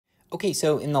Okay,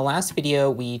 so in the last video,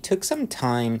 we took some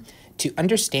time to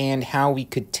understand how we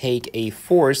could take a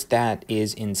force that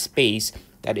is in space,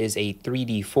 that is a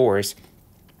 3D force,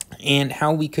 and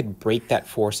how we could break that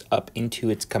force up into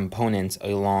its components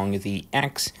along the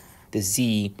X, the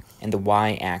Z, and the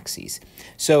Y axes.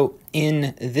 So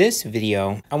in this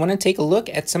video, I want to take a look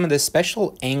at some of the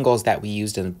special angles that we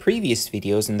used in the previous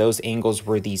videos, and those angles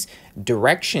were these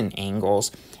direction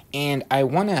angles, and I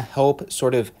want to help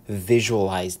sort of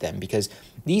visualize them because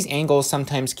these angles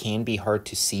sometimes can be hard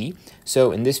to see.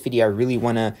 So in this video, I really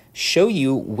want to show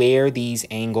you where these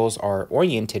angles are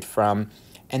oriented from,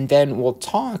 and then we'll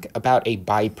talk about a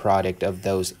byproduct of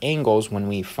those angles when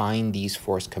we find these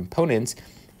force components,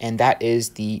 and that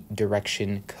is the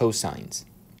direction cosines.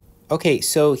 Okay,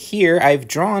 so here I've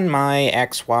drawn my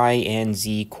x, y, and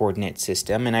z coordinate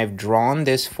system, and I've drawn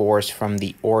this force from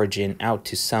the origin out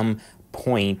to some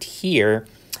point here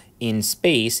in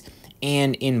space.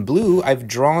 And in blue, I've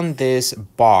drawn this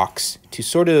box to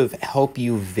sort of help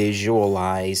you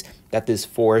visualize that this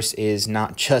force is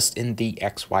not just in the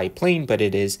xy plane, but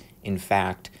it is, in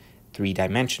fact,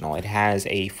 three-dimensional. It has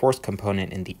a force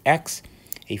component in the x,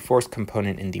 a force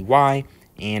component in the y,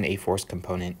 and a force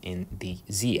component in the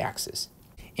z-axis.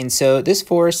 And so this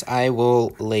force I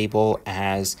will label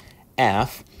as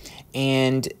F.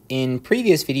 And in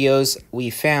previous videos, we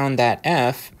found that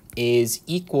F is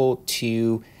equal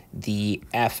to the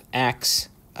Fx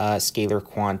scalar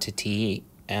quantity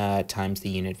times the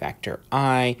unit vector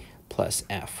I plus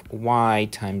Fy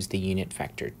times the unit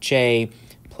vector j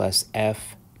plus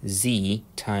Fz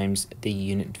times the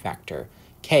unit vector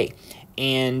k.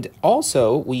 And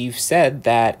also, we've said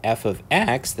that f of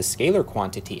x, the scalar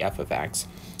quantity f of x,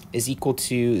 is equal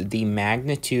to the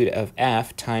magnitude of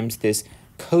f times this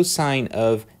cosine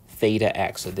of theta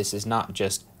x. So this is not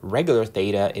just regular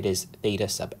theta, it is theta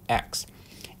sub x.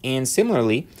 And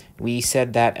similarly, we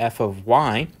said that f of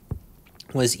y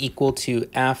was equal to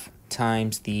f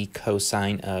times the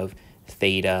cosine of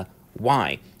theta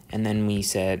y. And then we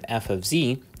said f of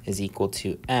z is equal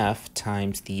to f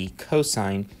times the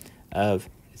cosine of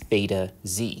theta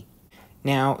z.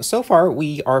 Now, so far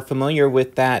we are familiar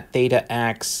with that theta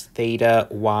x, theta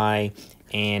y,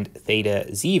 and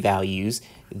theta z values.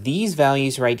 These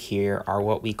values right here are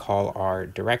what we call our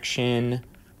direction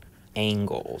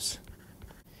angles.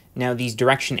 Now, these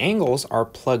direction angles are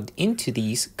plugged into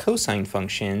these cosine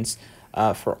functions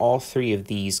for all three of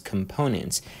these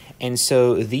components. And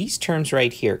so these terms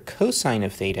right here, cosine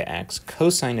of theta x,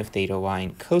 cosine of theta y,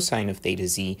 and cosine of theta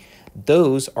z,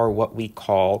 those are what we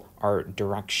call our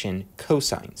direction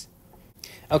cosines.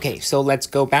 Okay, so let's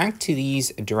go back to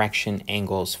these direction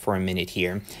angles for a minute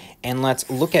here, and let's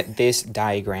look at this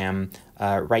diagram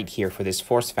right here for this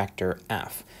force vector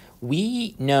F.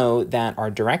 We know that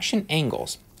our direction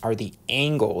angles are the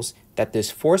angles that this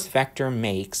force vector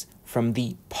makes from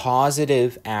the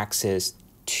positive axis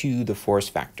to the force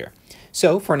vector.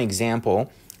 So for an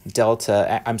example,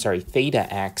 theta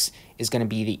x is going to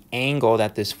be the angle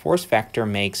that this force vector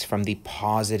makes from the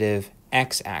positive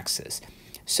x-axis.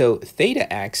 So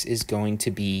theta x is going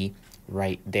to be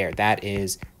right there. That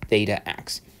is theta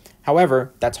x.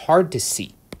 However, that's hard to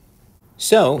see.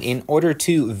 So in order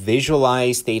to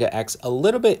visualize theta x a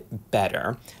little bit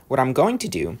better, what I'm going to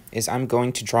do is I'm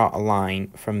going to draw a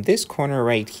line from this corner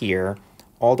right here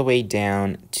all the way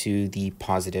down to the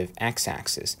positive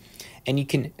x-axis. And you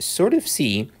can sort of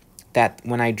see that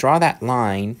when I draw that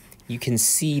line, you can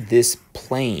see this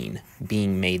plane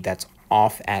being made that's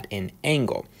off at an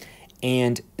angle.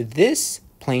 And this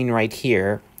plane right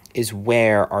here is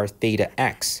where our theta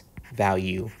x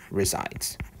value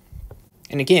resides.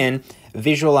 And again,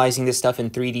 visualizing this stuff in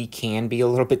 3D can be a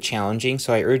little bit challenging,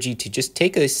 so I urge you to just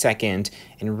take a second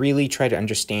and really try to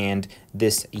understand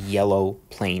this yellow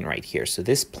plane right here. So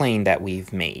this plane that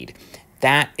we've made,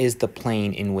 that is the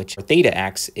plane in which theta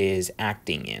x is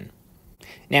acting in.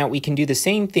 Now, we can do the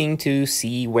same thing to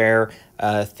see where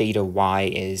theta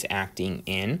y is acting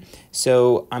in.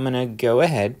 So I'm going to go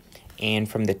ahead and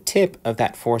from the tip of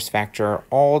that force vector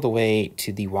all the way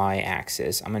to the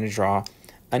y-axis, I'm going to draw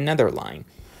another line.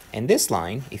 And this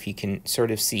line, if you can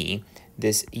sort of see,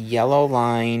 this yellow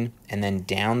line and then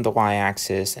down the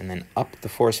y-axis and then up the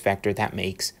force vector, that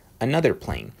makes another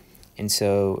plane. And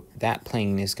so that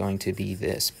plane is going to be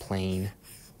this plane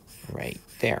right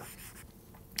there.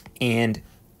 And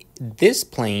this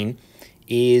plane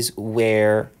is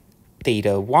where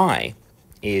theta y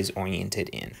is oriented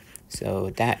in.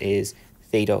 So that is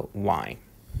theta y.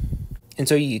 And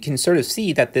so you can sort of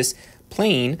see that this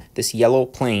plane, this yellow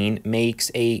plane, makes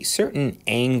a certain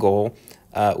angle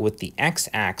with the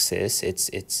x-axis.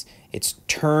 It's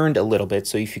turned a little bit.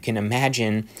 So if you can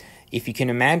imagine, if you can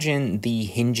imagine the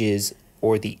hinges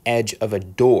or the edge of a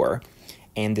door,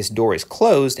 and this door is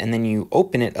closed, and then you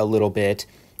open it a little bit,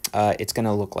 it's going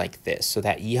to look like this. So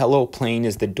that yellow plane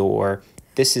is the door,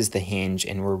 this is the hinge,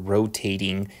 and we're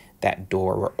rotating that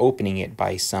door. We're opening it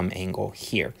by some angle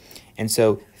here. And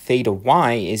so theta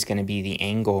y is going to be the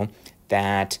angle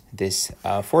that this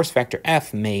force vector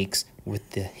F makes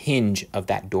with the hinge of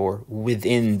that door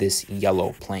within this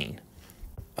yellow plane.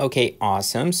 Okay,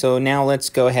 awesome. So now let's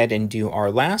go ahead and do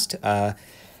our last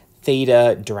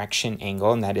theta direction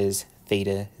angle, and that is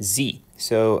theta z.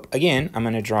 So again, I'm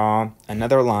going to draw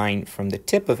another line from the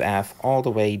tip of F all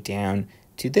the way down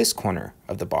to this corner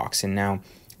of the box. And now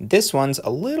this one's a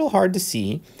little hard to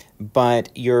see, but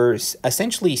you're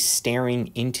essentially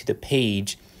staring into the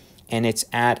page, and it's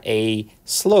at a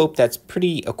slope that's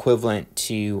pretty equivalent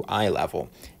to eye level.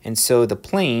 And so the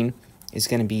plane is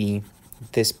going to be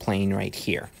this plane right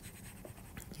here.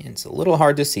 And it's a little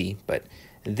hard to see, but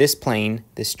this plane,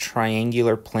 this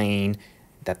triangular plane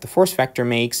that the force vector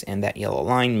makes and that yellow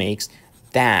line makes,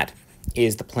 that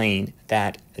is the plane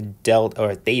that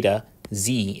theta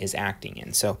z is acting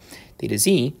in. So theta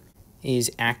z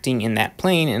is acting in that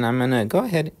plane, and I'm going to go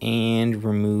ahead and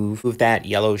remove that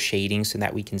yellow shading so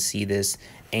that we can see this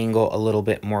angle a little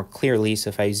bit more clearly. So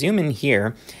if I zoom in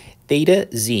here, theta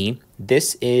z,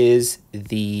 this is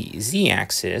the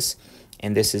z-axis,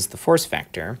 and this is the force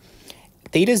vector.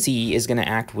 Theta z is going to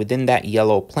act within that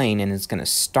yellow plane, and it's going to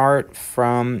start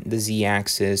from the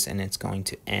z-axis, and it's going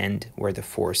to end where the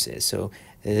force is. So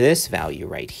this value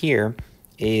right here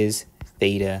is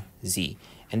theta z.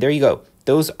 And there you go.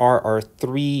 Those are our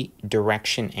 3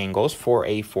 direction angles for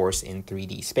a force in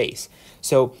 3D space.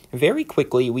 So very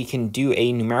quickly, we can do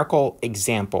a numerical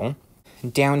example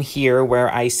down here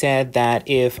where I said that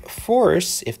if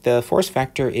the force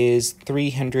vector is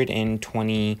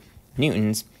 320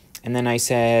 newtons, and then I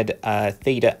said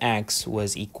theta x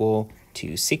was equal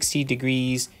to 60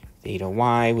 degrees, theta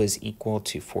y was equal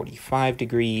to 45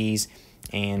 degrees,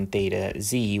 and theta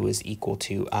z was equal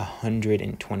to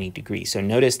 120 degrees. So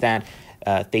notice that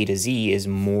theta z is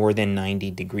more than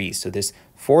 90 degrees. So this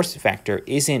force vector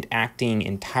isn't acting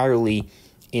entirely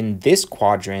in this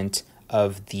quadrant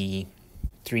of the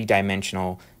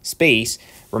 3-dimensional space.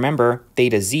 Remember,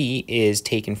 theta z is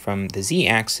taken from the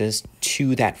z-axis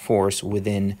to that force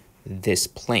within this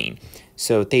plane.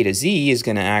 So theta z is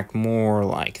going to act more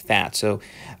like that. So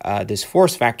this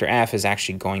force vector F is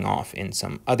actually going off in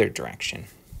some other direction.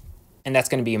 And that's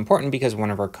going to be important because one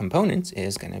of our components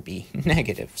is going to be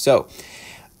negative. So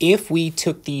if we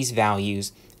took these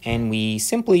values and we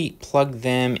simply plug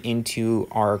them into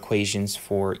our equations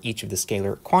for each of the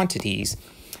scalar quantities,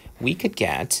 we could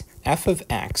get f of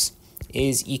x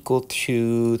is equal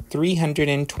to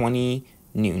 320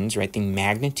 newtons, right, the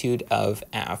magnitude of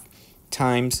f,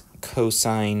 times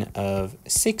cosine of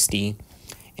 60,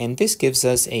 and this gives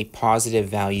us a positive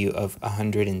value of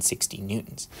 160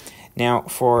 newtons. Now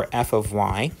for f of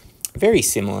y, very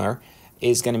similar,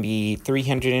 is going to be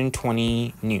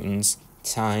 320 newtons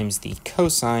times the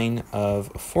cosine of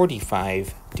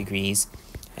 45 degrees,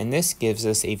 and this gives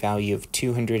us a value of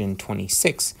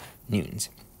 226 newtons.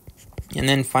 And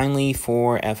then finally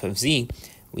for f of z,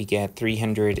 we get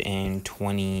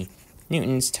 320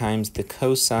 newtons times the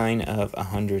cosine of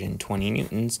 120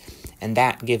 newtons, and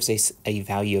that gives us a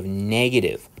value of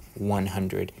negative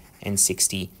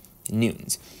 160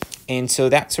 newtons. And so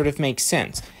that sort of makes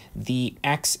sense. The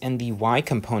x and the y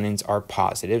components are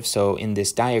positive, so in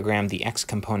this diagram, the x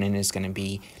component is going to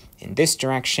be in this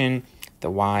direction,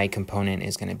 the y component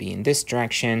is going to be in this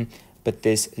direction, but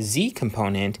this z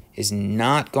component is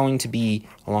not going to be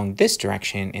along this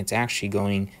direction, it's actually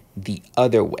going the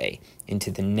other way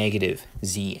into the negative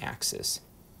z-axis.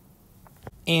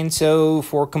 And so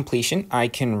for completion, I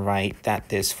can write that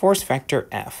this force vector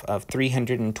F of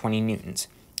 320 newtons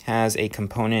has a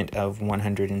component of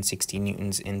 160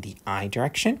 newtons in the I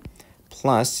direction,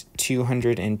 plus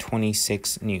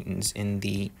 226 newtons in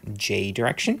the J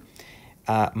direction,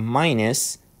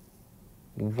 minus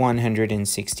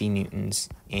 160 newtons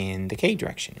in the K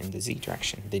direction, in the Z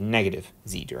direction, the negative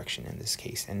Z direction in this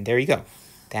case. And there you go.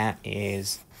 That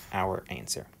is our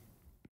answer.